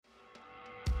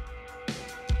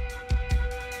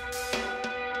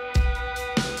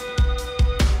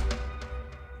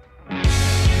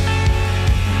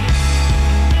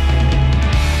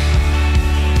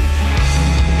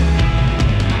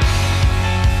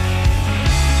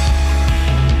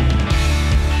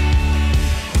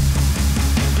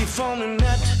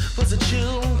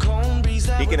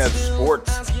speaking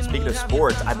of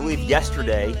sports, I believe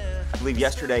yesterday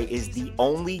is the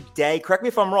only day, correct me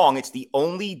if I'm wrong, it's the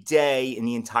only day in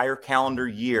the entire calendar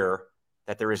year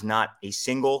that there is not a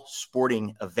single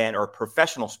sporting event or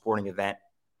professional sporting event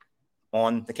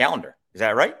on the calendar. Is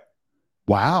that right?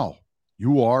 Wow.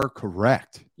 You are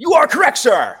correct. You are correct,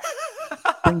 sir.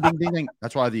 Ding, ding, ding, ding.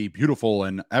 That's why the beautiful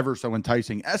and ever so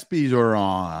enticing ESPYs are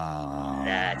on.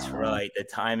 That's right. The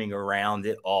timing around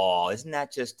it all. Isn't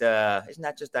that just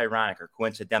ironic or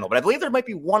coincidental? But I believe there might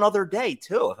be one other day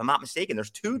too, if I'm not mistaken. There's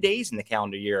 2 days in the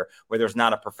calendar year where there's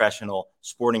not a professional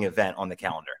sporting event on the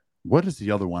calendar. What is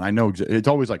the other one? I know it's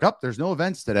always like, there's no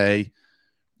events today.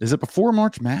 Is it before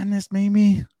March Madness,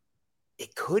 maybe?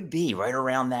 It could be right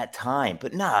around that time,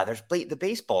 but there's the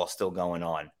baseball still going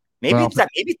on.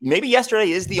 Maybe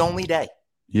yesterday is the only day.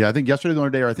 Yeah, I think yesterday's the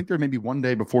only day, or I think there may be one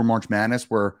day before March Madness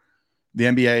where the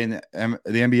NBA and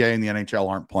the NHL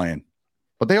aren't playing,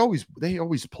 but they always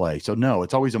play. So no,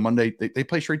 it's always a Monday. They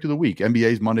play straight through the week.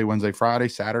 NBA's Monday, Wednesday, Friday,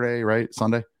 Saturday, right?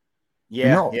 Sunday.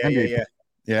 Yeah.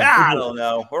 I don't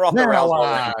know. We're off the rails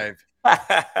live.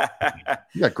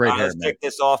 You got great hair. Let's kick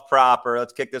this off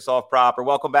proper.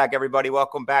 Welcome back, everybody.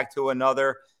 Welcome back to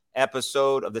another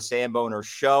episode of the Samboner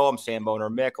Show. I'm Samboner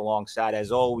Mick, alongside,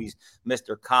 as always,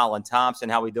 Mr. Colin Thompson.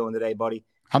 How we doing today, buddy?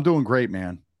 I'm doing great,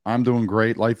 man. I'm doing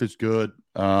great. Life is good.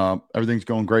 Everything's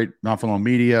going great. Not for long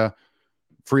media.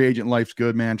 Free agent life's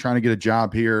good, man. Trying to get a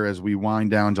job here as we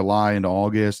wind down July into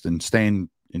August and staying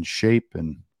in shape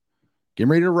and getting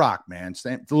ready to rock, man.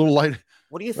 Staying a little light.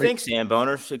 What do you think,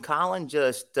 Samboner? Should Colin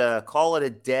just call it a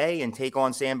day and take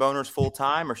on Samboners full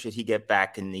time, or should he get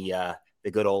back in the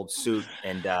good old suit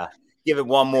and give it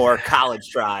one more college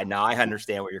try? No, I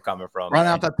understand where you're coming from. Run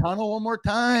out the tunnel one more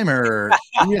time, or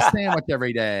eat a sandwich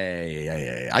every day.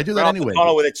 Yeah. I do that anyway. The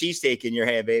tunnel with a cheesesteak in your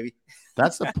hand, baby.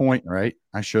 That's the point, right?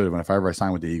 I should have. If I ever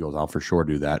sign with the Eagles, I'll for sure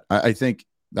do that. I think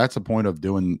that's the point of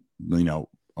doing,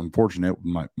 I'm fortunate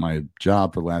my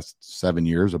job for the last 7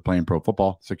 years of playing pro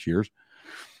football, 6 years,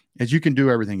 is you can do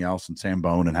everything else in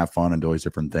Sambone and have fun and do all these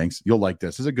different things. You'll like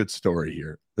this. This is a good story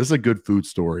here. This is a good food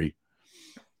story.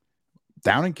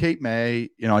 Down in Cape May,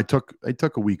 I took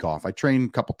a week off. I trained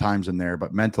a couple times in there,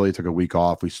 but mentally I took a week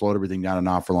off. We slowed everything down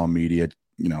enough for long media.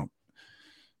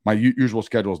 My usual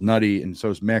schedule is nutty, and so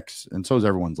is Mick's, and so is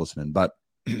everyone's listening. But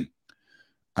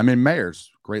I'm in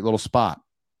Mayor's, great little spot.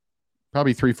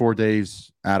 Probably 3-4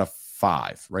 days out of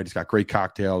 5, right? It's got great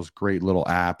cocktails, great little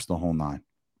apps, the whole nine.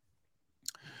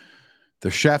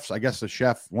 The chefs,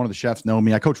 one of the chefs know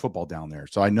me. I coach football down there,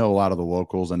 so I know a lot of the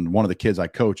locals, and one of the kids I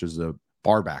coach is a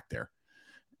bar back there.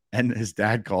 And his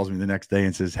dad calls me the next day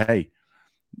and says, "Hey,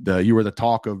 you were the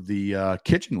talk of the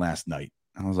kitchen last night."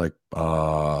 I was like,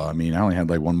 I only had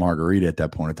like one margarita at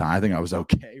that point in time. I think I was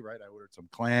okay, right? I ordered some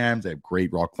clams. They have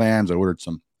great raw clams. I ordered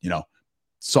some,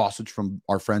 sausage from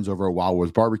our friends over at Wild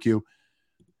Woods Barbecue.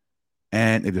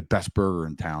 And they have the best burger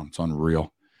in town. It's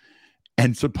unreal.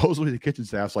 And supposedly the kitchen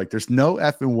staff's like, there's no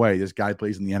effing way this guy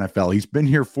plays in the NFL. He's been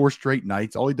here 4 straight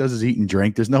nights. All he does is eat and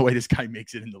drink. There's no way this guy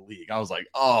makes it in the league. I was like,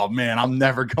 oh, man, I'm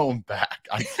never going back.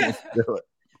 I can't do it.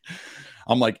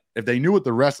 I'm like, if they knew what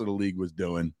the rest of the league was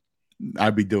doing,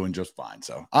 I'd be doing just fine.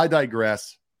 So I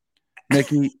digress.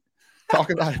 Mickey,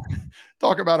 talk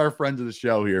about our friends of the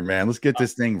show here, man. Let's get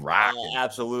this thing rocking.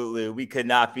 Absolutely. We could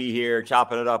not be here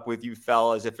chopping it up with you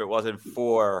fellas if it wasn't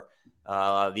for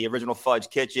the Original Fudge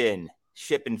Kitchen,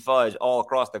 shipping fudge all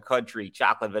across the country,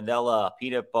 chocolate, vanilla,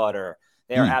 peanut butter.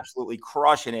 They are absolutely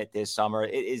crushing it this summer.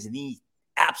 It is the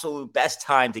absolute best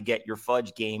time to get your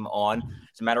fudge game on.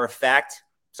 As a matter of fact,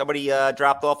 somebody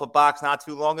dropped off a box not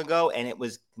too long ago, and it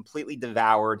was completely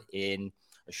devoured in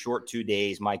a short 2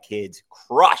 days. My kids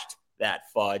crushed that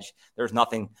fudge. There's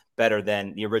nothing better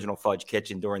than the Original Fudge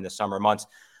Kitchen during the summer months.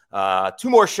 2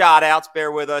 more shout outs.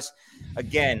 Bear with us.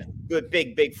 Again, good,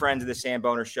 big friends of the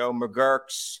Samboner Show,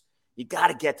 McGurk's. You got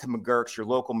to get to McGurk's, your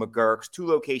local McGurk's. 2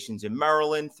 locations in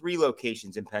Maryland, 3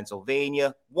 locations in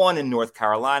Pennsylvania, 1 in North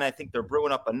Carolina. I think they're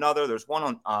brewing up another. There's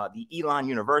one on the Elon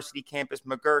University campus.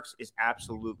 McGurk's is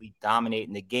absolutely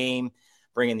dominating the game,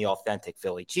 bringing the authentic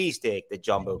Philly cheesesteak, the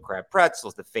jumbo crab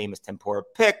pretzels, the famous tempura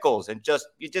pickles, and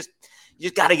you just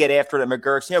got to get after it at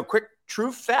McGurk's. Quick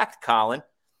true fact, Colin.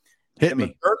 Hit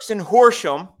me. McGurk's in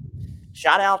Horsham.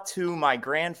 Shout out to my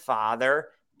grandfather.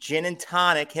 Gin and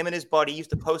tonic. Him and his buddy used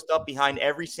to post up behind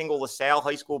every single LaSalle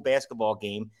High School basketball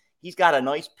game. He's got a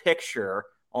nice picture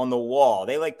on the wall.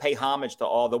 They pay homage to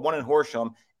all. The one in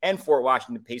Horsham and Fort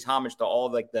Washington pays homage to all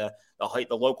the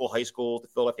local high schools, the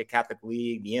Philadelphia Catholic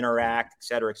League, the Interact, et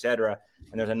cetera, et cetera.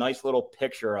 And there's a nice little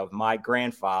picture of my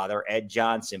grandfather, Ed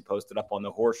Johnson, posted up on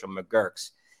the Horsham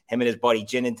McGurk's. Him and his buddy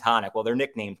Gin and Tonic. Well, their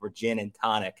nicknames were Gin and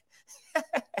Tonic.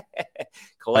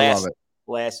 I love it.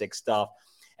 Classic stuff.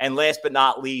 And last but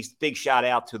not least, big shout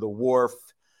out to the Wharf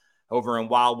over in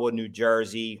Wildwood, New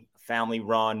Jersey.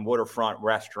 Family-run waterfront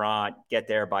restaurant. Get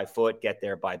there by foot, get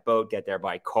there by boat, get there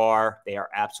by car. They are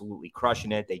absolutely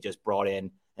crushing it. They just brought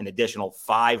in an additional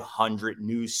 500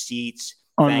 new seats.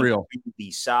 Unreal.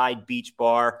 The side beach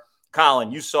bar.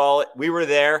 Colin, you saw it. We were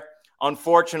there.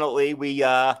 Unfortunately, we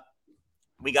got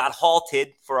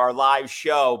halted for our live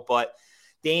show, but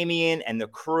Damien and the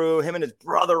crew, him and his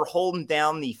brother holding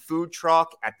down the food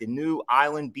truck at the new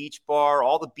Island Beach Bar,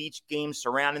 all the beach games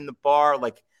surrounding the bar.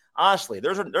 Like, honestly,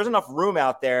 there's enough room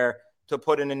out there to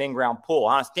put in an in-ground pool.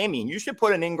 Honest, Damien, you should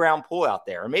put an in-ground pool out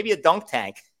there, or maybe a dunk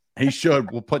tank. He should.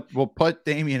 We'll put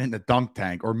Damien in the dunk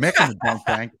tank, or Mick in the dunk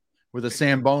tank with a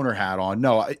Samboner hat on.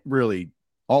 No, really,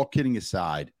 all kidding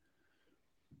aside,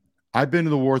 I've been to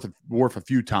the Wharf a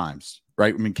few times,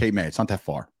 right? I mean, Cape May, it's not that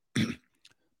far.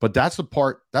 But that's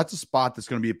a spot that's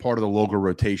going to be a part of the local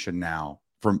rotation now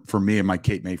for me and my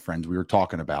Cape May friends. We were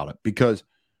talking about it because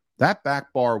that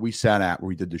back bar we sat at where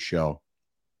we did the show,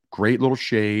 great little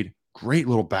shade, great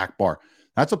little back bar.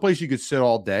 That's a place you could sit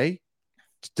all day.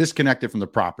 It's disconnected from the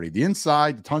property. The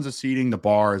inside, tons of seating, the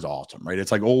bar is awesome, right?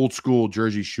 It's like old school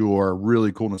Jersey Shore,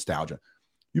 really cool nostalgia.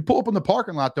 You pull up in the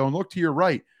parking lot, though, and look to your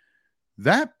right.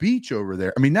 That beach over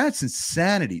there, I mean, that's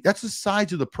insanity. That's the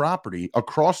sides of the property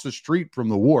across the street from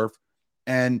the Wharf,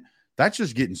 and that's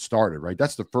just getting started, right?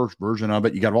 That's the first version of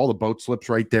it. You got all the boat slips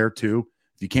right there, too.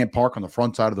 If you can't park on the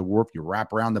front side of the Wharf, you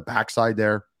wrap around the backside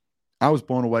there. I was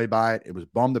blown away by it. It was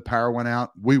bummed the power went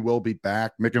out. We will be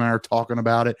back. Mick and I are talking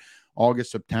about it,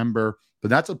 August, September. But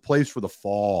that's a place for the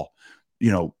fall,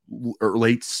 or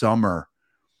late summer.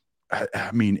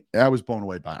 I mean, I was blown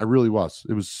away by it. I really was.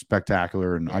 It was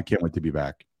spectacular, and I can't wait to be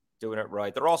back. Doing it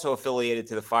right. They're also affiliated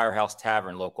to the Firehouse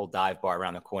Tavern, local dive bar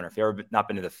around the corner. If you've ever not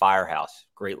been to the Firehouse,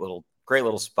 great little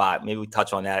spot. Maybe we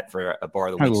touch on that for a bar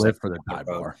of the week. I live for the dive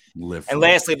bar. And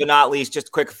lastly but not least, just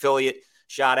a quick affiliate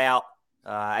shout out.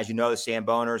 As you know, the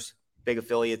Samboners, big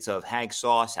affiliates of Hank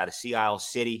Sauce out of Sea Isle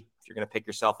City. If you're going to pick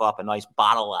yourself up a nice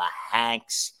bottle of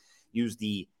Hank's, use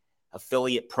the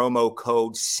affiliate promo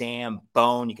code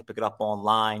SAMBONE. You can pick it up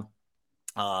online.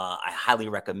 I highly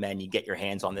recommend you get your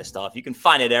hands on this stuff. You can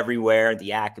find it everywhere,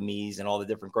 the Acme's and all the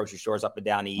different grocery stores up and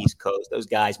down the East Coast. Those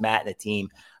guys, Matt and the team,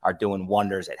 are doing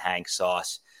wonders at Hank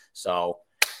Sauce. So,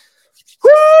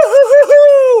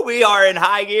 we are in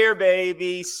high gear,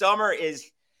 baby. Summer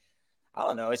is, I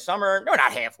don't know, it's summer. No,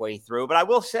 not halfway through, but I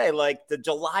will say, like, the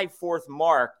July 4th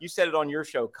mark, you said it on your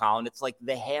show, Colin, it's like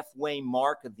the halfway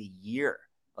mark of the year.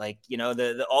 Like,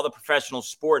 all the professional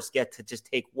sports get to just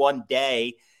take one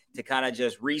day to kind of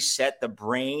just reset the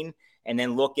brain and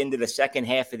then look into the second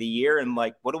half of the year and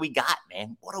like, what do we got,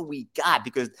 man? What do we got?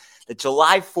 Because the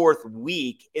July 4th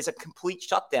week is a complete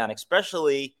shutdown,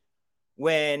 especially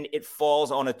when it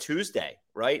falls on a Tuesday,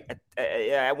 right?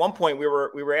 At one point we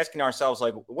were asking ourselves,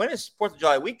 like, when is 4th of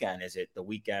July weekend? Is it the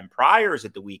weekend prior? Is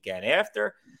it the weekend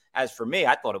after? As for me,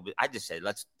 I just said,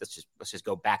 let's just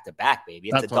go back to back,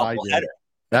 baby. It's a double header.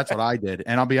 That's what I did.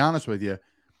 And I'll be honest with you,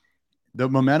 the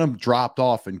momentum dropped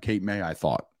off in Cape May, I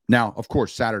thought. Now, of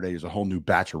course, Saturday is a whole new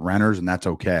batch of renters, and that's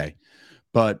okay.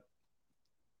 But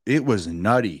it was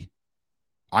nutty.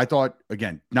 I thought,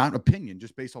 again, not opinion,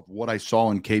 just based off what I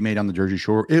saw in Cape May on the Jersey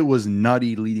Shore, it was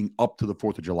nutty leading up to the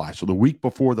 4th of July. So the week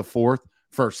before the 4th,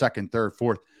 1st, 2nd, 3rd,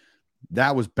 4th,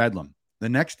 that was bedlam. The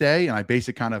next day, and I base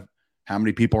it kind of how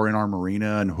many people are in our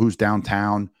marina and who's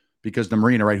downtown, because the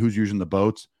marina, right, who's using the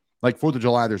boats. Like 4th of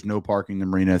July, there's no parking in the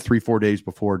marina. 3-4 days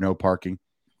before, no parking.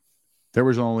 It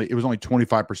was only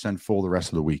 25% full the rest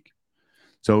of the week.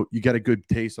 So you get a good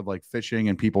taste of like fishing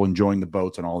and people enjoying the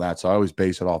boats and all that. So I always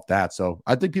base it off that. So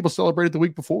I think people celebrated the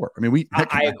week before. I mean,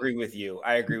 I agree with you.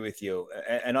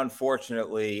 And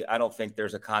unfortunately, I don't think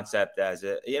there's a concept as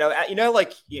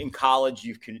like in college,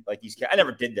 you can like these. I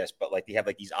never did this, but like they have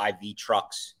like these IV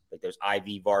trucks, like those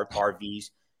IV RVs.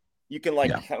 You can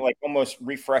like almost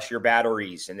refresh your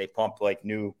batteries, and they pump like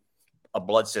a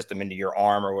blood system into your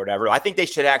arm or whatever. I think they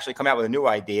should actually come out with a new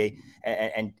idea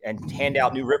and hand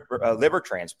out new liver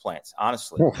transplants.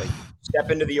 Honestly, like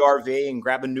step into the RV and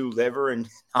grab a new liver. And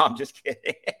no, I'm just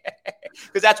kidding,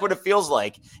 because that's what it feels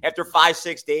like after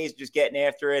 5-6 days, just getting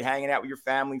after it, hanging out with your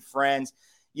family, friends.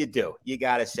 You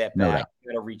got to set back.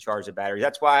 You got to recharge the battery.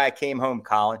 That's why I came home,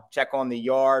 Colin. Check on the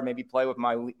yard, maybe play with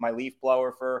my leaf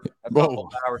blower for a couple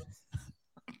of hours.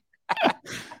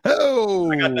 Oh,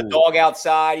 I got the dog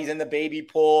outside. He's in the baby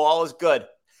pool. All is good.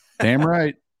 Damn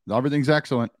right. Everything's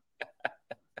excellent.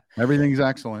 Everything's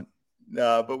excellent.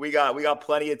 No, but we got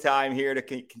plenty of time here to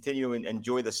continue and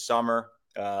enjoy the summer.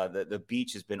 The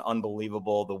beach has been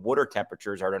unbelievable. The water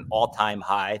temperatures are at an all-time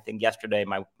high. I think yesterday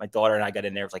my daughter and I got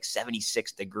in there. It was like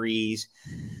 76 degrees.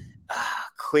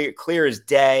 Clear as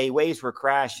day. Waves were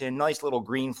crashing. Nice little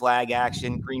green flag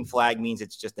action. Green flag means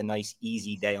it's just a nice,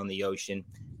 easy day on the ocean.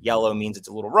 Yellow means it's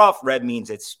a little rough. Red means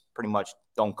it's pretty much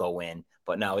don't go in.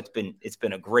 But no, it's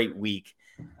been a great week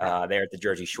there at the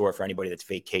Jersey Shore for anybody that's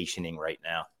vacationing right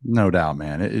now. No doubt,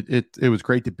 man. It was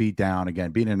great to be down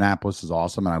again. Being in Annapolis is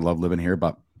awesome, and I love living here.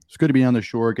 But it's good to be on the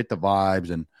shore, get the vibes,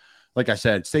 and like I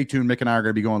said, stay tuned. Mick and I are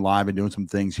going to be going live and doing some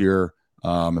things here.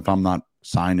 If I'm not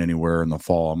signed anywhere in the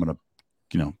fall, I'm going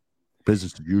to,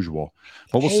 business as usual.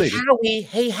 But we'll see.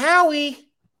 Hey, Howie.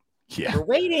 Yeah, we're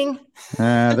waiting.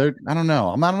 I don't know.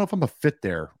 I don't know if I'm a fit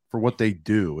there for what they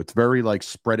do. It's very like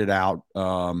spread it out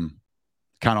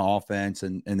kind of offense,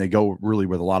 and they go really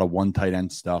with a lot of one tight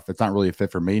end stuff. It's not really a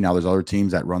fit for me. Now there's other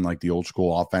teams that run like the old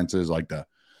school offenses, like the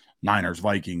Niners,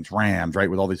 Vikings, Rams, right,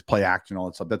 with all these play action, all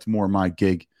that stuff. That's more my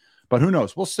gig. But who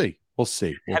knows? We'll see.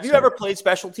 Have you ever played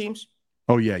special teams?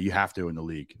 Oh yeah, you have to in the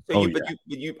league. So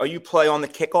are you play on the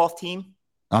kickoff team?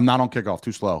 I'm not on kickoff,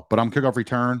 too slow, but I'm kickoff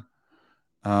return.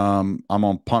 I'm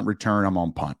on punt return. I'm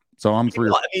on punt. So I'm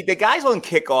three. The guys on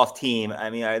kickoff team,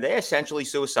 are they essentially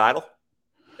suicidal?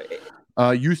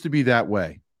 Used to be that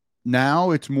way.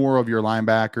 Now it's more of your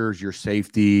linebackers, your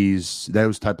safeties,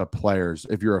 those type of players.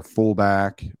 If you're a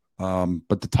fullback,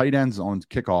 but the tight ends on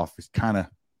kickoff is kind of,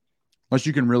 unless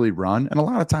you can really run. And a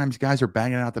lot of times guys are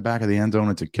banging out the back of the end zone.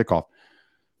 It's a kickoff.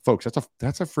 Folks,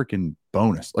 that's a freaking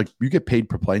bonus. Like, you get paid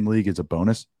per play in the league as a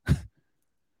bonus.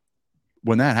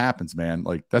 When that happens, man,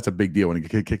 like, that's a big deal. When you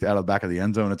get kicked out of the back of the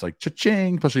end zone, it's like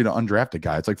cha-ching, especially an undrafted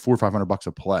guy. It's like $400 or $500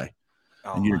 a play,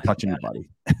 and you didn't touch anybody.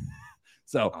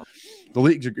 So the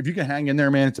league, if you can hang in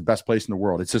there, man, it's the best place in the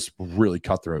world. It's just really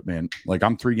cutthroat, man. Like,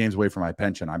 I'm 3 games away from my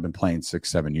pension. I've been playing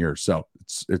 6-7 years. So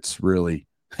it's really,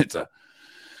 it's not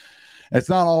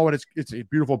all what it's a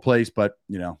beautiful place, but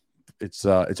it's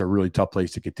a really tough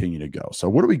place to continue to go. So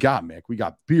what do we got, Mick? We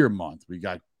got beer month. We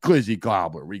got glizzy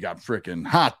gobbler. We got freaking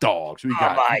hot dogs. Oh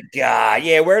my God.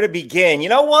 Yeah. Where to begin? You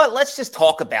know what? Let's just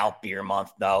talk about beer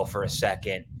month though for a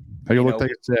second. Take a look,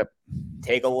 take a sip.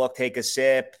 Take a look, take a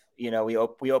sip. We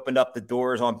opened up the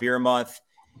doors on beer month.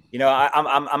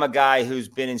 I'm a guy who's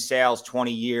been in sales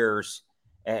 20 years,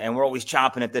 and we're always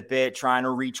chomping at the bit, trying to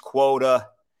reach quota,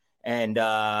 and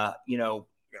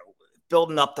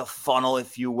building up the funnel,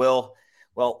 if you will.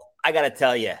 Well, I got to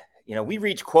tell you, we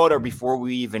reached quota before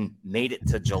we even made it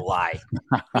to July.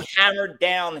 We hammered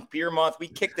down beer month. We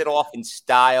kicked it off in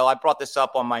style. I brought this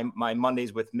up on my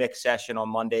Mondays with Mick session on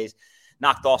Mondays.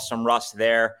 Knocked off some rust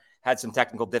there. Had some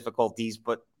technical difficulties,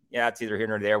 but yeah, it's either here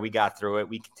nor there. We got through it.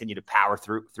 We continue to power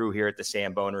through here at the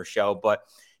Samboner Show. But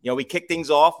we kicked things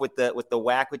off with the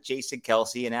whack with Jason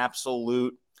Kelsey, an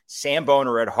absolute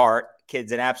Samboner at heart.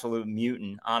 Kid's an absolute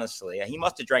mutant, honestly. He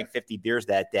must have drank 50 beers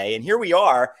that day. And here we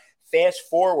are, fast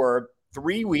forward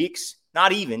 3 weeks,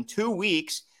 not even 2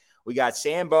 weeks. We got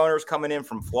Samboners coming in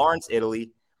from Florence,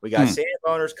 Italy. We got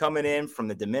Samboners coming in from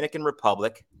the Dominican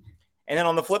Republic. And then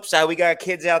on the flip side, we got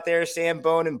kids out there,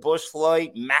 Sambone and Bush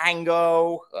Light,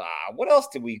 Mango. What else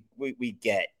did we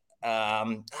get?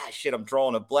 I'm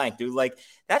drawing a blank, dude. Like,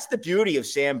 that's the beauty of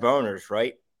Samboners,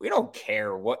 right? We don't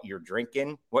care what you're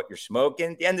drinking, what you're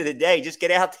smoking. At the end of the day, just get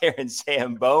out there and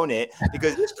Sambone it,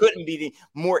 because this couldn't be the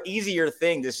more easier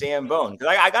thing to Sambone.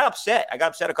 Because I got upset. I got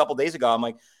upset a couple days ago. I'm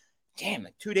like, damn,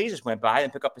 2 days just went by. I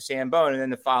didn't pick up a Sambone. And then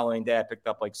the following day, I picked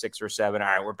up like 6 or 7. All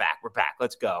right, we're back.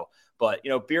 Let's go. But,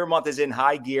 beer month is in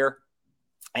high gear.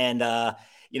 And,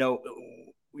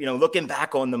 looking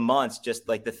back on the months, just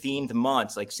like the themed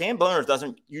months, like Samboners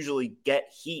doesn't usually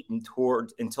get heat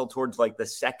until towards like the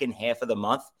second half of the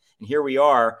month. And here we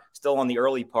are still on the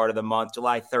early part of the month,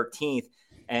 July 13th.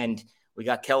 And we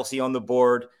got Kelsey on the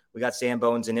board. We got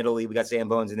Sambones in Italy. We got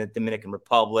Sambones in the Dominican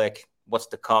Republic. What's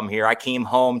to come here? I came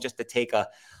home just to take a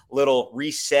little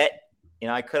reset.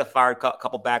 I could have fired a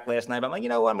couple back last night, but I'm like,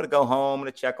 what? I'm going to go home. I'm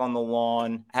going to check on the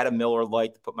lawn. I had a Miller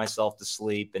Lite to put myself to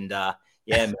sleep. And,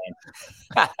 yeah,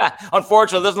 man.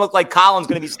 Unfortunately, it doesn't look like Colin's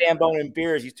going to be Samboning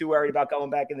beers. He's too worried about going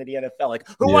back into the NFL. Like,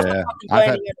 who wants to fucking play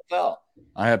in the NFL?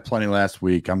 I had plenty last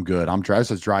week. I'm good.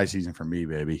 This is dry season for me,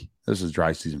 baby. This is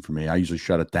dry season for me. I usually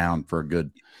shut it down for a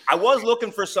good. I was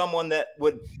looking for someone that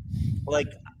would, like,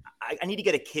 I need to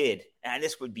get a kid, and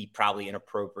this would be probably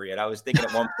inappropriate. I was thinking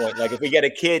at one point, like, if we get a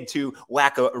kid to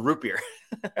whack a root beer.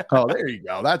 Oh, there you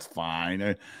go. That's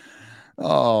fine.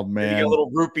 Oh, man. Get a little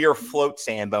root beer float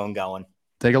Sambone going.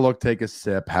 Take a look, take a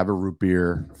sip, have a root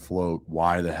beer float.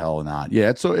 Why the hell not?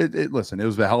 Yeah. Listen, it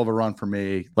was a hell of a run for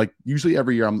me. Like, usually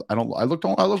every year I don't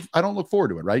look forward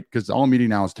to it, right? Because all I'm eating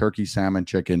now is turkey, salmon,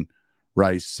 chicken,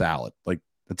 rice, salad. Like,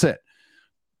 that's it.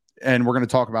 And we're going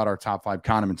to talk about our top 5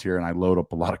 condiments here, and I load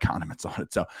up a lot of condiments on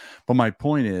it. So, but my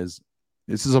point is,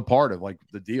 this is a part of like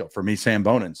the deal for me,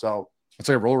 Samboner. So it's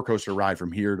like a roller coaster ride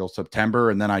from here till September,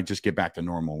 and then I just get back to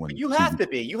normal. When you have to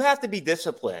be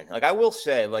disciplined. Like, I will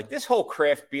say, like, this whole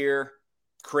craft beer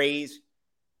craze,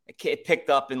 it picked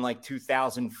up in like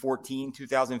 2014,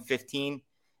 2015.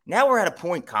 Now we're at a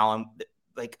point, Colin,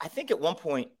 like, I think at one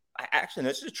point,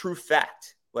 this is a true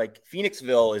fact. Like,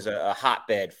 Phoenixville is a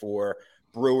hotbed for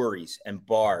breweries and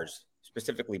bars,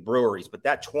 specifically breweries, but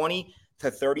that 20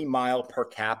 to 30 mile per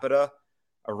capita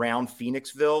around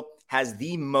Phoenixville has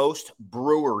the most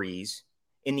breweries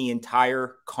in the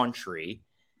entire country.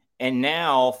 And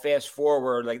now, fast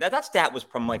forward, like that stat was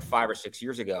from like 5 or 6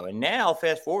 years ago. And now,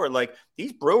 fast forward, like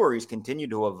these breweries continue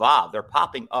to evolve. They're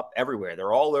popping up everywhere.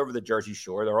 They're all over the Jersey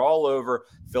Shore. They're all over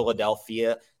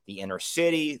Philadelphia, the inner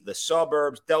city, the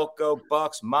suburbs, Delco,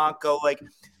 Bucks, Montco. Like,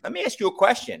 let me ask you a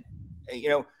question. You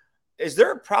know, is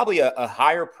there probably a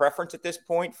higher preference at this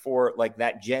point for like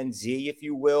that Gen Z, if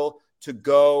you will, to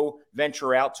go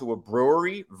venture out to a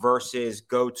brewery versus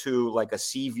go to like a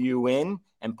Seaview Inn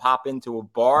and pop into a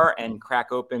bar and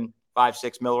crack open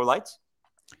 5-6 Miller Lights?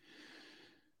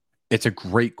 It's a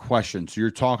great question. So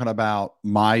you're talking about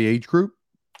my age group?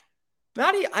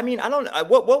 I don't know.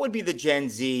 What would be the Gen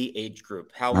Z age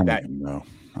group? How would that? Know.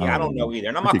 Yeah, I don't know either.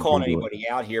 And I'm not calling anybody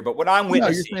out here, but what I'm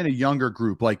witnessing. No, you're saying a younger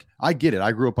group. Like, I get it.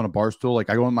 I grew up on a bar stool. Like,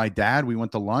 I go with my dad. We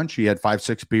went to lunch. He had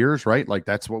 5-6 beers, right? Like,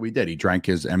 that's what we did. He drank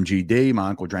his MGD. My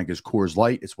uncle drank his Coors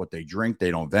Light. It's what they drink.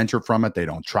 They don't venture from it. They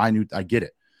don't try new. I get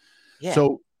it. Yeah.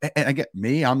 So, and I get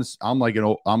me. I'm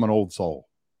an old soul,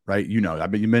 right? You know,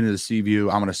 I've been to the Seaview.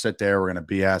 I'm going to sit there. We're going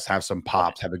to BS, have some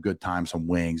pops, have a good time, some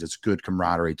wings. It's good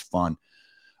camaraderie. It's fun.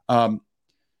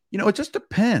 You know, it just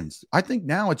depends. I think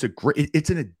now it's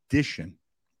an addition,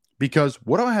 because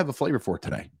what do I have a flavor for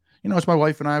today? You know, it's my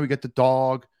wife and I, we get the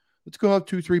dog. Let's go have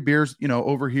 2-3 beers, you know,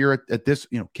 over here at this,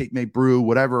 you know, Cape May Brew,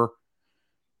 whatever,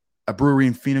 a brewery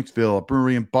in Phoenixville, a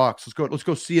brewery in Bucks. Let's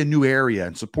go see a new area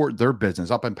and support their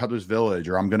business up in Peddler's Village,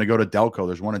 or I'm going to go to Delco.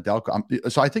 There's one in Delco.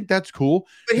 So I think that's cool.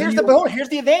 But here's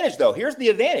the advantage though. Here's the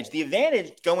advantage. The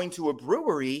advantage going to a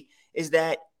brewery is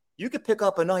that you could pick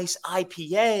up a nice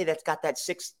IPA that's got that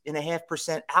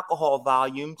 6.5% alcohol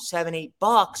volume,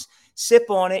 $7-8, sip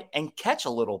on it and catch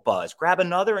a little buzz. Grab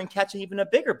another and catch even a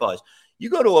bigger buzz. You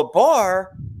go to a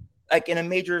bar like in a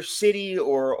major city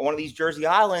or one of these Jersey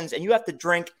islands, and you have to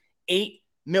drink 8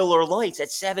 Miller Lights at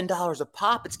 $7 a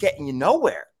pop. It's getting you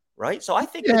nowhere, right? So I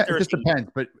think it just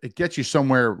depends, but it gets you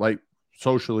somewhere, like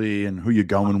socially and who you're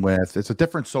going with. It's a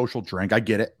different social drink. I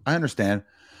get it. I understand.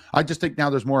 I just think now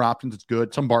there's more options. It's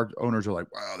good. Some bar owners are like,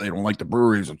 well, they don't like the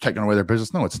breweries. They're taking away their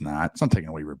business. No, it's not. It's not taking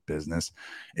away your business.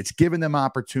 It's giving them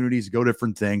opportunities to go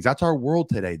different things. That's our world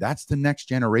today. That's the next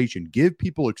generation. Give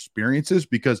people experiences,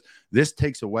 because this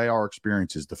takes away our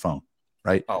experiences, the phone,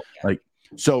 right? Oh, yeah.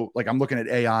 Like I'm looking at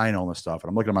AI and all this stuff, and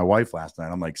I'm looking at my wife last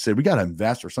night. I'm like, Sid, we got to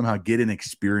invest or somehow get in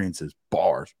experiences,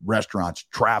 bars, restaurants,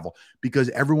 travel, because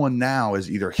everyone now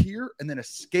is either here and then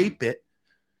escape it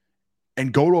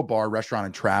and go to a bar, restaurant,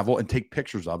 and travel and take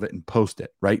pictures of it and post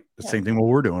it, right? The same thing what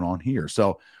we're doing on here.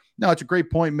 So, no, it's a great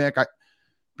point, Mick.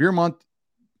 Beer month,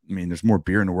 I mean, there's more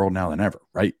beer in the world now than ever,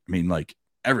 right? I mean, like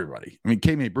everybody. I mean,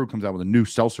 K-May Brew comes out with a new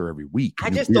seltzer every week. I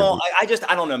don't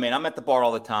know, man. I'm at the bar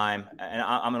all the time, and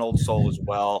I'm an old soul as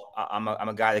well. I'm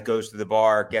a guy that goes to the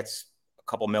bar, gets a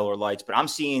couple Miller Lights, but I'm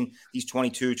seeing these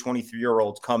 22,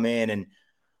 23-year-olds come in and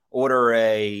order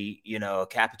a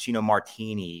cappuccino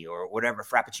martini or whatever,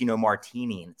 frappuccino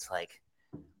martini. And it's like,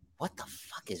 what the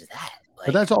fuck is that? Like,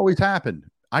 but that's always happened.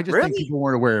 I just think people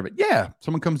weren't aware of it. Yeah.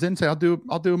 Someone comes in and say, I'll do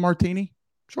a martini.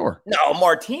 Sure. No,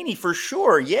 martini for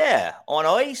sure. Yeah. On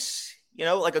ice,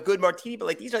 like a good martini, but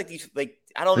like these are like these, like,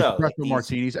 I don't know. Espresso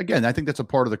martinis. Again, I think that's a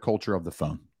part of the culture of the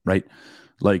phone, right?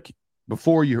 Like,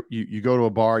 before you go to a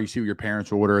bar, you see what your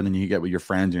parents order, and then you get with your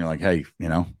friends, and you're like, hey,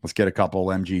 let's get a couple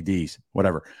MGDs,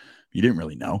 whatever. You didn't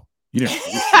really know. You didn't.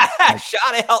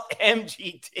 Shout out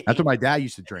MGD. That's what my dad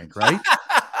used to drink, right?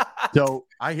 So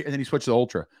and then he switched to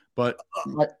Ultra. But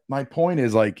my point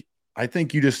is, like, I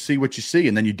think you just see what you see,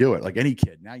 and then you do it. Like any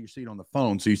kid. Now you see it on the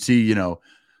phone, so you see,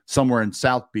 somewhere in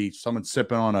South Beach, someone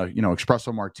sipping on a,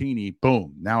 espresso martini.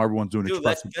 Boom! Now everyone's doing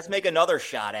espresso. Let's make another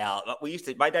shout out.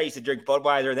 My dad used to drink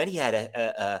Budweiser. Then he had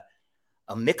a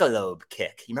Michelob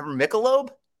kick. You remember Michelob?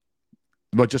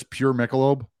 But just pure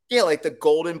Michelob. Yeah, like the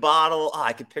golden bottle. Oh,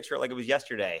 I could picture it like it was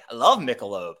yesterday. I love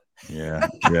Michelob. Yeah.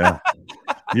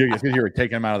 You were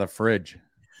taking them out of the fridge.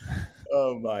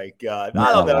 Oh my God. I'm I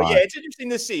not don't gonna know. Yeah, lie. it's interesting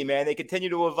to see, man. They continue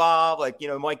to evolve. Like,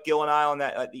 Mike Gill and I on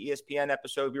that the ESPN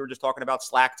episode, we were just talking about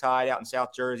Slack Tide out in South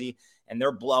Jersey, and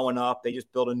they're blowing up. They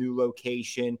just built a new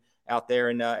location out there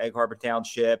in Egg Harbor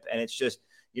Township. And it's just,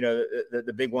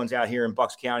 the big ones out here in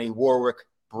Bucks County, Warwick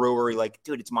Brewery. Like,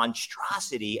 dude, it's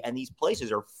monstrosity. And these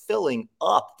places are filling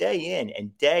up day in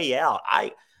and day out.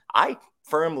 I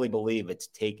firmly believe it's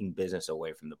taking business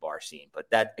away from the bar scene, but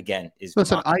that again is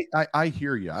Listen. I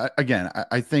hear you.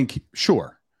 I think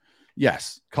sure,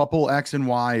 yes, couple X and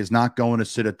Y is not going to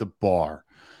sit at the bar,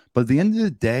 but at the end of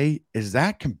the day, is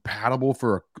that compatible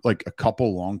for a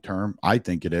couple long term? I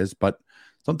think it is, but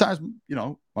sometimes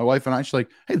my wife and I, she's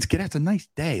like, hey, let's get out. It's a nice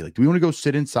day. Like, do we want to go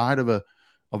sit inside of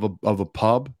a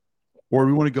pub? Or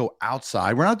we want to go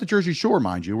outside. We're not at the Jersey Shore,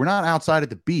 mind you. We're not outside at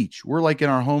the beach. We're like in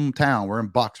our hometown. We're in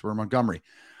Bucks. We're in Montgomery.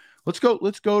 Let's go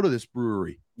to this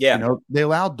brewery. Yeah. They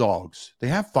allow dogs. They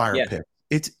have fire pits.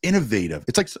 It's innovative.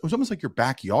 It's almost like your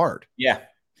backyard. Yeah.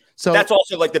 So that's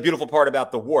also like the beautiful part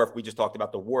about the Wharf. We just talked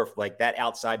about the Wharf, like that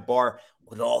outside bar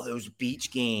with all those beach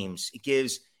games. It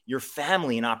gives your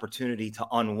family an opportunity to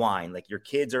unwind. Like, your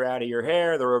kids are out of your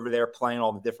hair. They're over there playing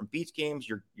all the different beach games.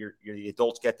 The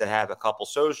adults get to have a couple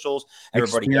socials.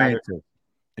 Everybody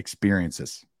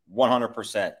experiences.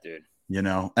 100%, dude.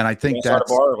 And I think start a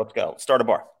bar. Let's go. Start a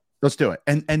bar. Let's do it.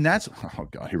 And that's, oh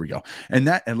God, here we go. And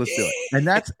let's do it. And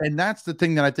that's the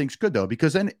thing that I think is good though,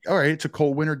 because then, all right, it's a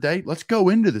cold winter day. Let's go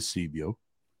into the Seaview.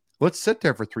 Let's sit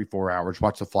there for 3-4 hours,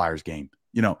 watch the Flyers game.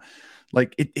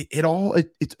 Like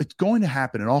it's going to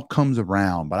happen. It all comes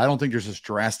around, but I don't think there's this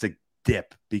drastic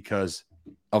dip because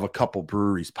of a couple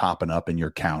breweries popping up in your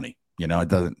county. It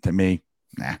doesn't, to me,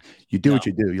 you do what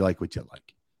you do. You like what you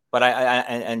like. But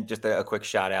and just a quick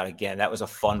shout out again. That was a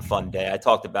fun day. I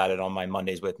talked about it on my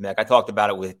Mondays with Mick. I talked about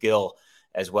it with Gil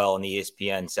as well in the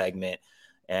ESPN segment.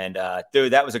 And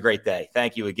dude, that was a great day.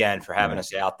 Thank you again for having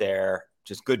us out there.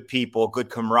 Just good people, good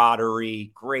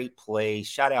camaraderie, great place.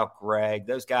 Shout out Greg.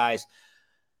 Those guys,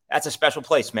 that's a special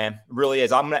place, man. It really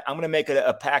is. I'm gonna make it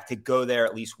a pact to go there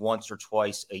at least once or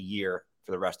twice a year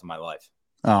for the rest of my life.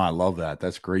 Oh, I love that.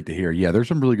 That's great to hear. Yeah, there's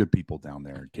some really good people down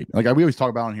there in Cape. Like we always talk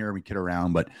about on here, we kid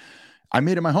around, but I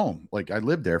made it my home. Like, I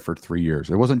lived there for 3 years.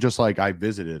 It wasn't just like I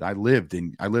visited. I lived there.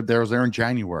 I was there in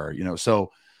January.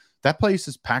 So that place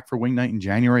is packed for wing night in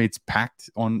January. It's packed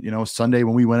on Sunday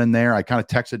when we went in there. I kind of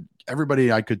texted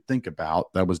everybody I could think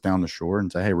about that was down the shore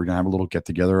and say, hey, we're gonna have a little get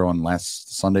together on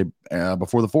last Sunday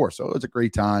before the 4th. So it was a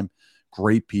great time,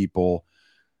 great people.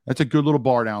 That's a good little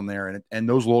bar down there, and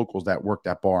those locals that work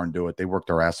that bar and do it, they work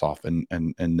their ass off, and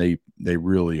they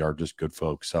really are just good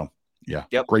folks. So yeah,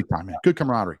 Great time, man. Good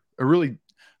camaraderie, a really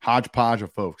hodgepodge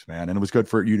of folks, man, and it was good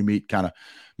for you to meet kind of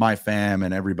my fam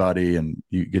and everybody, and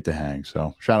you get to hang.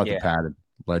 So shout out to Patton,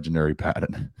 legendary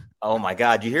Patton. Oh my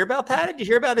God, did you hear about Patton? Did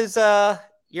you hear about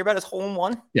his hole in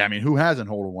one? Yeah, I mean, who hasn't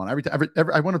hole in one? Every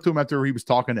I went up to him after he was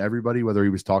talking to everybody, whether he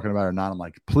was talking about it or not. I'm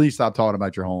like, please stop talking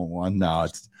about your hole in one. No,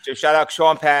 it's so shout out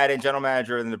Sean Patton, general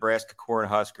manager of the Nebraska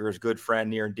Cornhuskers, good friend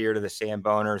near and dear to the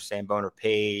Samboner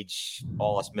page,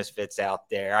 all us misfits out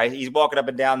there. He's walking up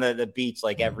and down the beach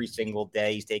like every single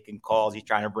day. He's taking calls. He's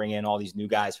trying to bring in all these new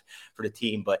guys for the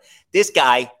team. But this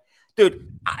guy, dude,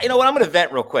 you know what? I'm going to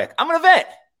vent real quick. I'm going to vent.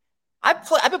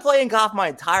 I've been playing golf my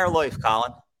entire life,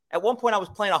 Colin. At one point, I was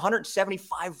playing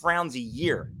 175 rounds a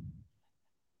year.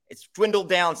 It's dwindled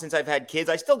down since I've had kids.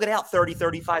 I still get out 30,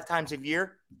 35 times a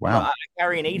year. Wow. I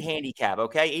carry an 8 handicap,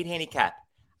 okay? 8 handicap.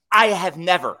 I have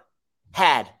never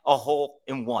had a hole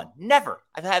in one. Never.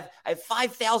 I have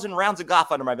 5,000 rounds of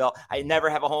golf under my belt. I never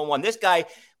have a hole in one. This guy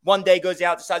one day goes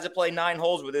out, decides to play 9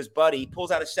 holes with his buddy. He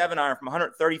pulls out a 7-iron from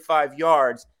 135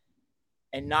 yards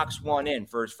and knocks one in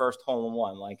for his first hole in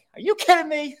one. Like, are you kidding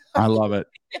me? I love it.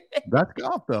 That's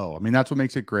golf, though. I mean, that's what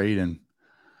makes it great. And,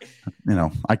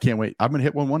 I can't wait. I'm going to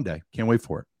hit one day. Can't wait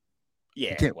for it.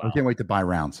 Yeah. I can't wait to buy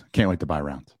rounds. Can't wait to buy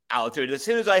rounds. Oh, dude, as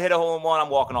soon as I hit a hole in one, I'm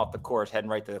walking off the course, heading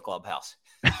right to the clubhouse.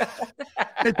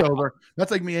 It's over.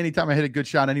 That's like me anytime I hit a good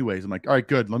shot anyways. I'm like, all right,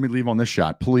 good. Let me leave on this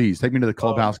shot. Please take me to the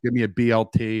clubhouse. Give me a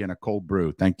BLT and a cold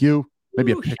brew. Thank you.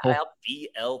 Maybe a pickle.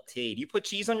 BLT. Do you put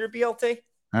cheese on your BLT?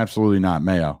 Absolutely not.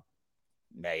 Mayo.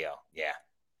 Mayo. Yeah.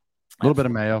 A little bit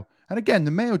of mayo. And again,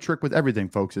 the mayo trick with everything,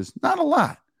 folks, is not a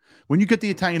lot. When you get the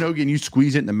Italian hoagie and you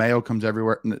squeeze it and the mayo comes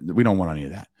everywhere, we don't want any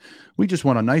of that. We just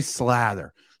want a nice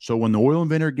slather. So when the oil and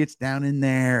vinegar gets down in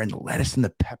there and the lettuce and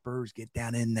the peppers get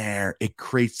down in there, it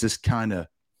creates this kind of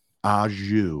au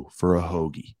jus for a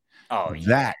hoagie. Oh,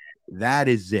 yeah. That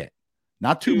is it.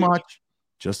 Not too much,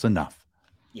 just enough.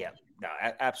 Yeah, no,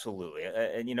 absolutely.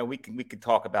 And, we could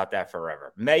talk about that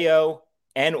forever. Mayo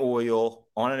and oil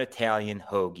on an Italian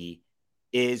hoagie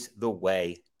is the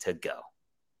way to go.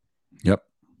 Yep.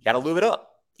 Got to lube it up.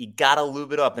 You got to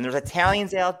lube it up. And there's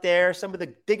Italians out there, some of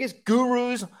the biggest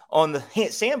gurus on the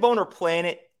Samboner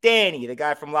planet. Danny, the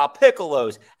guy from La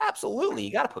Piccolo's. Absolutely.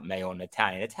 You got to put mayo in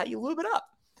Italian. That's how you lube it up.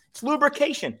 It's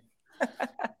lubrication.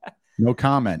 No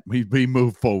comment. We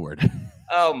move forward.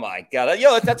 Oh, my God.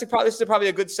 Yo, this is probably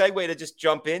a good segue to just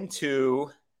jump into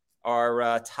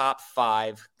our top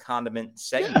 5 condiment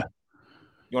segment. Yeah.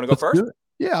 You want to go first?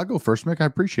 Yeah, I'll go first, Mick. I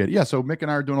appreciate it. Yeah, so Mick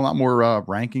and I are doing a lot more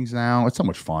rankings now. It's so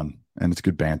much fun, and it's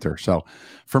good banter. So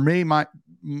for me, I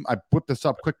whipped this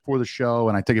up quick before the show,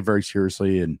 and I take it very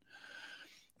seriously, and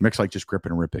Mick's like, just grip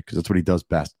it and rip it, because that's what he does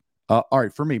best. All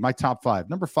right, for me, my top 5.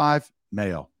 Number 5,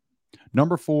 mayo.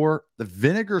 Number 4, the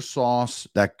vinegar sauce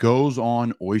that goes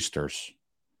on oysters.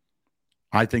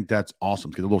 I think that's awesome,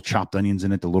 because the little chopped onions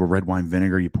in it, the little red wine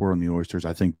vinegar you pour on the oysters.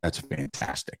 I think that's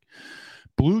fantastic.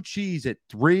 Blue cheese at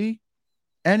 3,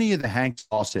 any of the Hank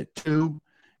sauce at 2,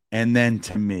 and then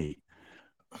to me,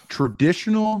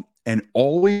 traditional and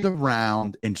always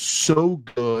around and so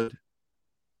good,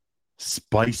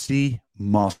 spicy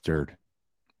mustard.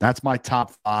 That's my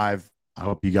top 5. I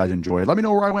hope you guys enjoy it. Let me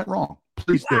know where I went wrong.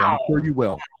 Please do. I'm sure you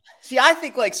will. See, I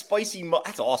think like spicy.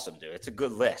 That's awesome, dude. It's a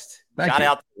good list. Shout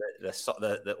out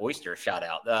to the oyster. Shout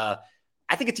out.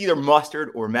 I think it's either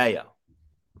mustard or mayo,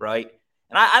 right?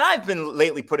 And I've been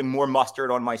lately putting more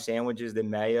mustard on my sandwiches than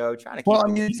mayo. It's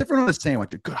different on a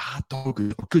sandwich. A good hot dog,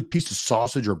 a good piece of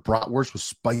sausage or bratwurst with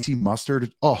spicy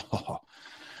mustard. Oh,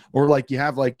 or like you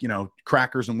have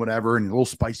crackers and whatever, and a little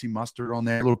spicy mustard on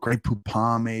there, a little Grey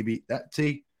Poupon maybe.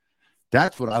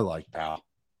 That's what I like, pal.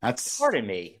 Pardon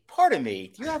me.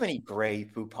 Do you have any Grey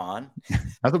Poupon?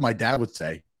 That's what my dad would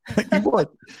say. He would.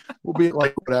 We'll be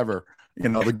like whatever, the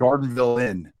Gardenville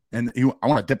Inn. And I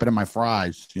want to dip it in my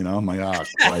fries, I'm like, oh,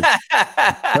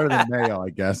 better than mayo, I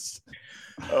guess.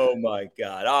 Oh my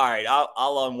God! All right,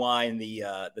 I'll unwind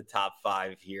the top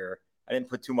 5 here. I didn't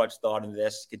put too much thought into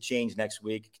this. It could change next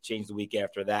week. It could change the week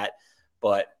after that.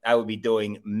 But I would be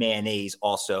doing mayonnaise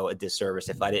also a disservice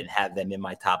if I didn't have them in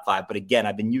my top 5. But again,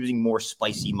 I've been using more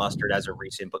spicy mustard as of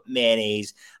recent. But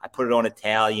mayonnaise, I put it on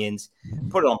Italians,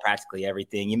 put it on practically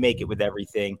everything. You make it with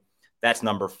everything. That's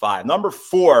number 5. Number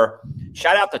 4,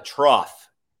 shout out to Truff.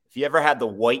 If you ever had the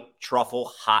white truffle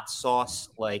hot sauce,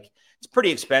 it's pretty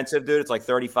expensive, dude. It's like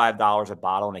 $35 a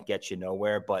bottle, and it gets you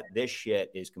nowhere. But this shit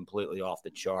is completely off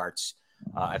the charts.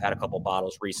 I've had a couple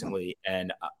bottles recently,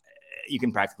 and you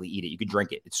can practically eat it. You can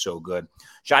drink it. It's so good.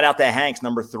 Shout out to Hank's.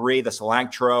 Number 3, the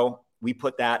cilantro. We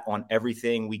put that on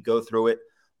everything. We go through it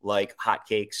like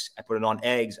hotcakes. I put it on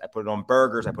eggs. I put it on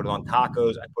burgers. I put it on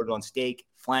tacos. I put it on steak,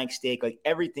 flank steak, like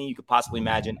everything you could possibly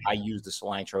imagine. I use the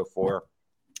cilantro for.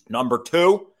 Number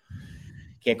 2,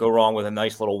 can't go wrong with a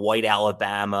nice little white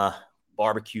Alabama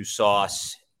barbecue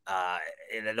sauce.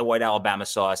 The white Alabama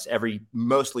sauce,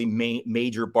 mostly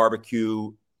major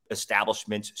barbecue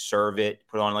establishments serve it.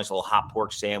 Put it on a nice little hot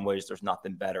pork sandwich. There's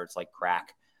nothing better. It's like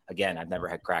crack. Again, I've never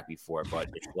had crack before, but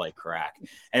it's like crack.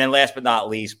 And then last but not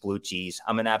least, blue cheese.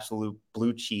 I'm an absolute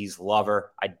blue cheese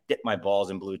lover. I dip my balls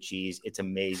in blue cheese. It's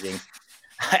amazing.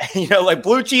 Like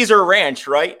blue cheese or ranch,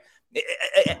 right?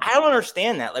 I don't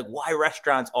understand that. Like why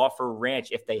restaurants offer ranch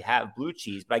if they have blue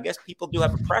cheese, but I guess people do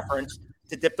have a preference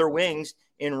to dip their wings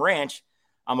in ranch.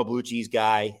 I'm a blue cheese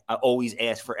guy. I always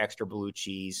ask for extra blue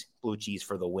cheese. Blue cheese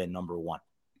for the win, number 1.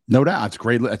 No doubt. It's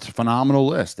great. It's a phenomenal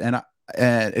list. And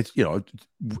it's,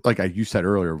 like you said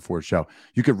earlier before the show,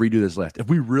 you could redo this list. If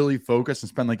we really focus and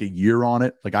spend like a year on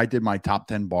it, like I did my top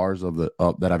 10 bars of that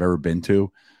I've ever been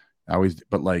to.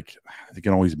 They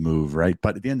can always move, right?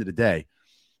 But at the end of the day,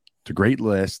 it's a great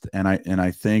list. And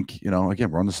I think,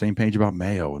 again, we're on the same page about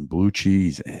mayo and blue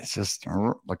cheese. It's just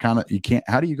like you can't,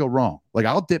 how do you go wrong? Like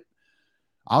I'll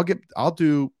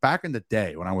do back in the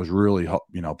day when I was really,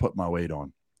 putting my weight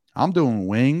on, I'm doing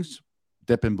wings,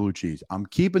 dipping blue cheese. I'm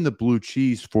keeping the blue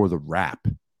cheese for the wrap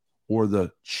or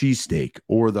the cheesesteak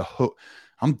or the hook.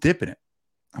 I'm dipping it.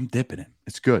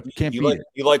 It's good. You can't beat it.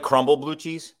 You like crumbled blue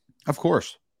cheese? Of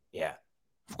course. Yeah.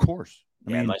 Of course.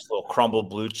 I mean, nice little crumbled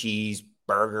blue cheese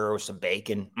burger with some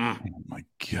bacon. Oh my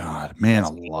God, man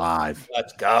alive.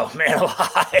 Let's go, man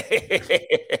alive.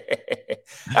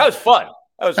 That was fun.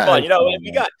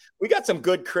 We got some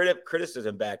good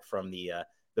criticism back from the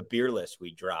beer list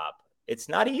we dropped. It's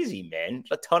not easy, man.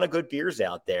 There's a ton of good beers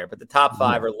out there, but the top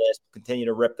 5 are list. Continue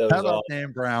to rip those off.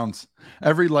 Dan Brown's.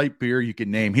 Every light beer you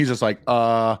can name. He's just like,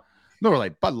 Miller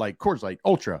Lite, Bud Light, Coors Light,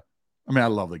 Ultra. I mean, I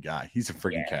love the guy. He's a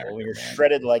freaking character. When you're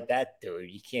shredded like that, dude,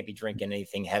 you can't be drinking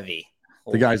anything heavy.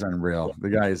 The guy's unreal. The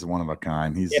guy is one of a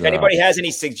kind. He's if anybody has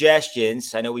any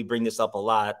suggestions, I know we bring this up a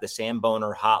lot, the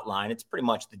Samboner hotline, it's pretty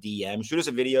much the DM. Shoot us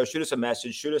a video, shoot us a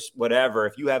message, shoot us whatever.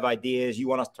 If you have ideas, you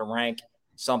want us to rank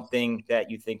something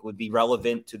that you think would be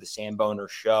relevant to the Samboner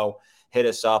show, hit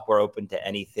us up. We're open to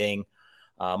anything.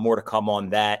 More to come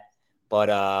on that. But,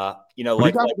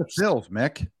 like the Phils,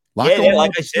 Mick. Yeah,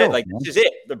 like I said, this is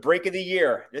it. The break of the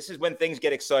year. This is when things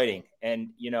get exciting.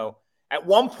 And, at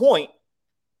one point,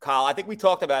 Kyle, I think we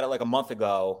talked about it like a month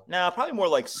ago. No, probably more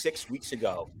like 6 weeks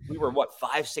ago. We were,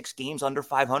 5-6 games under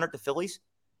 500, the Phillies?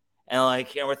 And,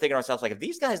 we're thinking to ourselves, if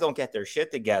these guys don't get their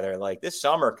shit together, this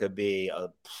summer could be a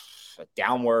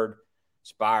downward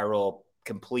spiral,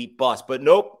 complete bust. But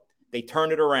nope, they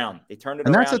turned it around.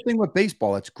 And that's the thing with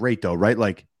baseball. That's great, though,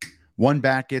 right? One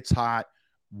bat gets hot.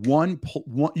 One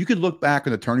you could look back at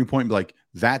the turning point and be like,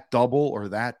 that double or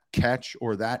that catch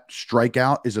or that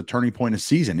strikeout is a turning point of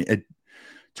season.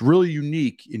 It's really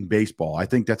unique in baseball. I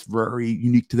think that's very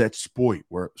unique to that sport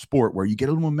where you get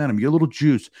a little momentum, you get a little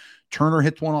juice. Turner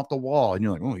hits one off the wall, and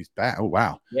you're like, oh, he's back. Oh,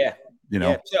 wow. Yeah.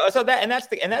 Yeah. So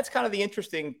that's kind of the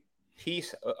interesting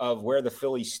piece of where the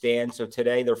Phillies stand. So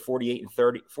today they're 48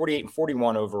 and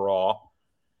 41 overall.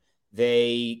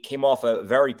 They came off a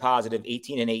very positive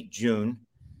 18-8 June.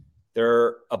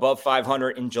 They're above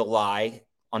 500 in July.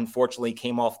 Unfortunately,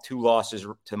 came off 2 losses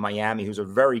to Miami, who's a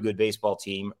very good baseball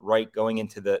team, right, going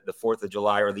into the 4th of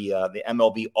July or the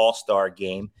MLB All-Star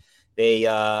game.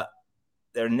 Their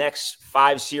next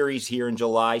 5 series here in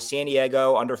July: San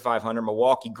Diego, under 500,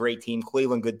 Milwaukee, great team,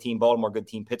 Cleveland, good team, Baltimore, good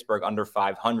team, Pittsburgh, under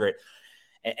 500.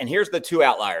 And here's the 2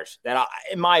 outliers that,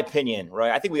 in my opinion,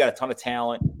 right, I think we got a ton of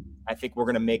talent. I think we're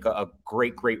going to make a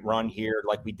great, great run here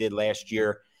like we did last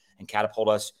year and catapult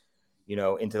us,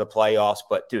 into the playoffs.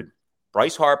 But, dude,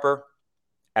 Bryce Harper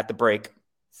at the break,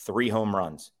 3 home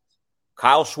runs.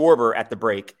 Kyle Schwarber at the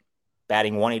break,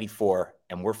 batting 184,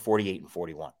 and we're 48 and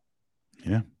 41.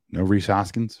 Yeah. No Rhys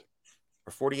Hoskins.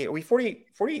 Or 48. Are we 48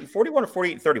 and 41 or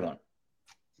 48 and 31?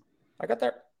 I got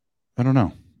that. I don't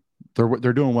know.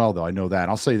 They're doing well, though. I know that.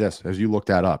 I'll say this as you look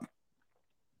that up.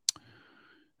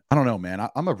 I don't know, man.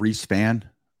 I'm a Rhys fan.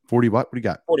 40 what? What do you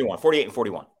got? 41. 48 and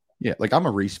 41. Yeah, I'm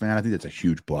a Rhys fan. I think that's a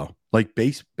huge blow.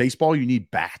 Baseball, you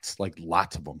need bats,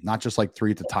 lots of them, not just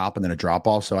 3 at the top and then a drop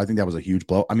off. So I think that was a huge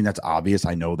blow. I mean, that's obvious.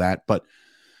 I know that, but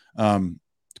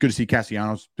it's good to see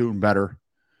Castellanos doing better,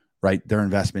 right? Their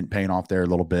investment paying off there a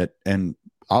little bit. And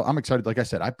I'm excited. Like I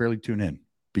said, I barely tune in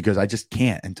because I just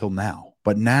can't until now,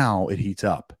 but now it heats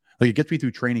up. It gets me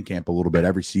through training camp a little bit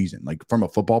every season. From a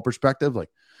football perspective,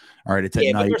 all right, it's at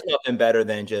night. But there's nothing better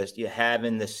than just you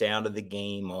having the sound of the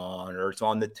game on, or it's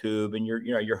on the tube, and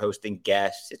you're hosting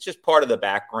guests. It's just part of the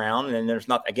background, and there's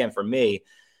not, again, for me,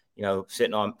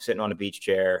 sitting on a beach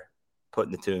chair,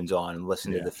 putting the tunes on and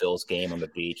listening to the Phil's game on the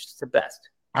beach. It's the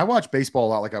best. I watch baseball a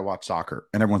lot like I watch soccer,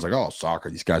 and everyone's like, "Oh, soccer,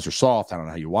 these guys are soft." I don't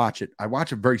know how you watch it. I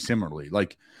watch it very similarly.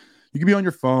 You could be on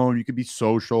your phone, you could be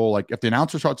social. If the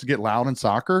announcer starts to get loud in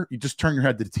soccer, you just turn your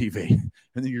head to the TV and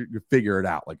then you figure it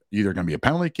out. Either going to be a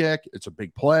penalty kick, it's a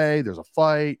big play, there's a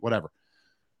fight, whatever.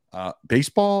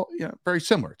 Baseball, very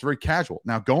similar. It's very casual.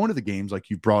 Now, going to the games, like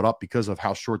you brought up, because of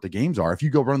how short the games are, if you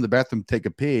go run to the bathroom, take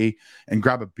a pee, and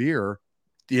grab a beer,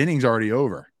 the inning's already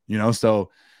over.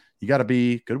 So you got to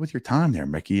be good with your time there,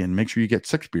 Mickey, and make sure you get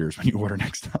 6 beers when you order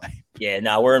next time. Yeah,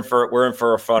 no, we're in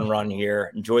for a fun run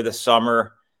here. Enjoy the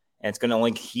summer. And it's going to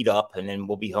only heat up, and then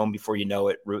we'll be home before you know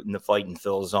it, rooting the Fighting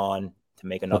Phil's on to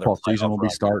make another football season will be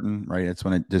starting, right? It's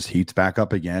when it just heats back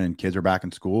up again, and kids are back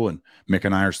in school, and Mick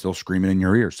and I are still screaming in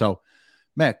your ear. So,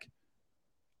 Mick,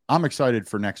 I'm excited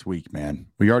for next week, man.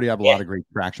 We already have a lot of great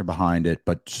traction behind it,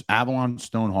 but Avalon,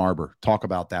 Stone Harbor, talk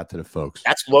about that to the folks.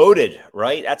 That's loaded,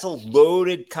 right? That's a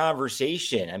loaded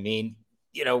conversation. I mean,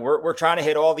 we're trying to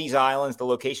hit all these islands. The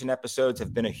location episodes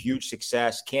have been a huge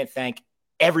success. Can't thank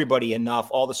everybody enough,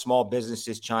 all the small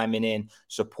businesses chiming in,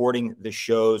 supporting the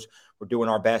shows. We're doing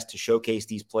our best to showcase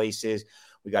these places.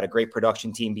 We got a great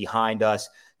production team behind us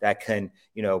that can,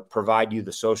 provide you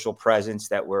the social presence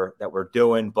that we're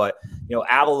doing. But,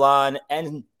 Avalon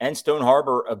and Stone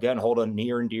Harbor, again, hold a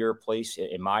near and dear place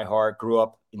in my heart. Grew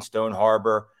up in Stone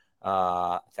Harbor.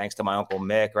 Thanks to my Uncle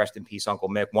Mick, rest in peace, Uncle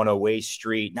Mick, 108th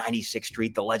Street, 96th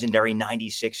Street, the legendary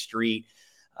 96th Street.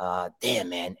 Damn,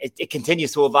 man, it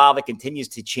continues to evolve. It continues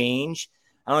to change.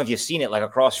 I don't know if you've seen it,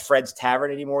 across Fred's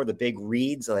Tavern anymore, the big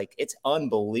reeds, it's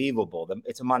unbelievable.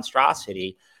 It's a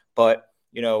monstrosity, but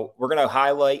we're going to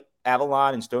highlight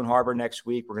Avalon and Stone Harbor next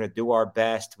week. We're going to do our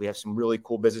best. We have some really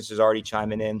cool businesses already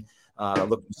chiming in,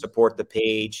 looking to support the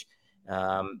page.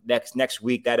 Next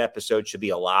week, that episode should be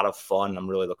a lot of fun. I'm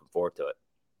really looking forward to it.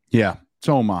 Yeah.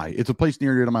 So am I. It's a place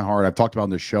near and dear to my heart. I've talked about in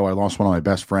this show. I lost one of my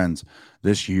best friends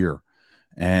this year,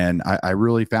 and I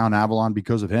really found Avalon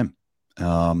because of him.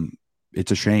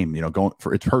 It's a shame, going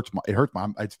for it hurts my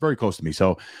it's very close to me.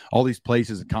 So all these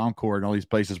places at Concord and all these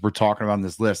places we're talking about on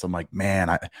this list, I'm like, man,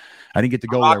 I didn't get to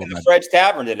go there. To Fred's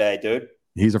Tavern today, dude.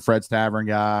 He's a Fred's Tavern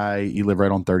guy. He lived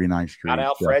right on 39th Street. Shout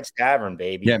out Fred's Tavern,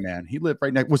 baby. Yeah, man. He lived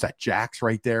right next. Was that Jack's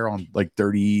right there on like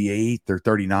 38th or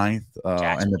 39th?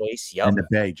 Jack's place, yep. And the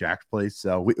Bay, Jack's place.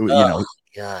 So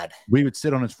God, we would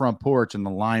sit on his front porch, and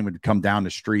the line would come down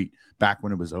the street back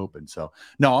when it was open. So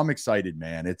no, I'm excited,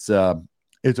 man. It's a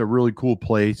really cool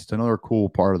place. It's another cool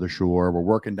part of the shore. We're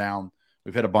working down.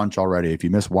 We've hit a bunch already. If you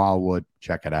miss Wildwood,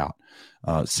 check it out.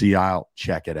 Sea Isle,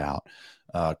 check it out.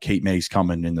 Cape May's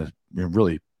coming in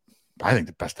really, I think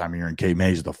the best time of year in Cape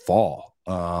May is the fall.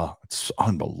 It's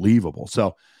unbelievable.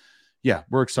 So yeah,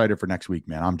 we're excited for next week,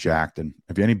 man. I'm jacked. And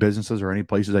if you have any businesses or any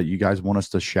places that you guys want us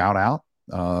to shout out,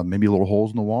 maybe little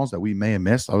holes in the walls that we may have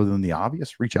missed other than the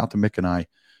obvious, reach out to Mick and I,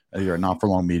 either at Not For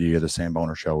Long Media, the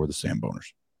Samboner Show, or the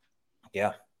Samboners.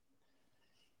 Yeah.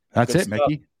 That's it,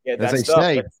 Mickey. Yeah, as they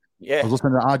say. Yeah. I was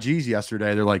listening to Ajis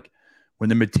yesterday. They're like, when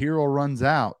the material runs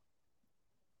out,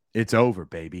 it's over,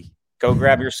 baby. Go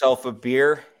grab yourself a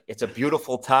beer. It's a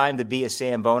beautiful time to be a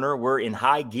Samboner. We're in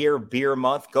high gear beer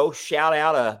month. Go shout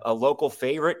out a local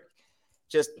favorite.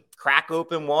 Just crack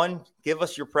open one. Give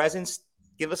us your presence.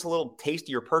 Give us a little taste of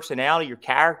your personality, your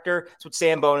character. That's what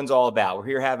Samboning's all about. We're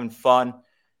here having fun.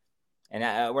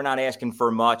 And we're not asking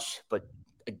for much, but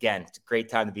again, it's a great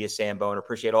time to be a Samboner.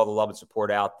 Appreciate all the love and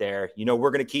support out there.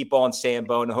 We're going to keep on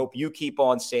Samboning. I hope you keep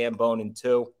on Samboning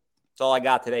too. That's all I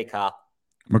got today, Kyle.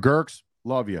 McGurks,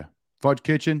 love you. Fudge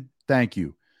Kitchen, thank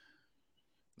you.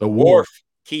 The Wharf,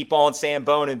 keep on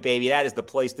Samboning, baby. That is the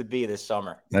place to be this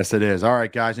summer. Yes, it is. All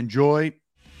right, guys, enjoy.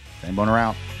 Samboner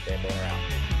out. Samboner out.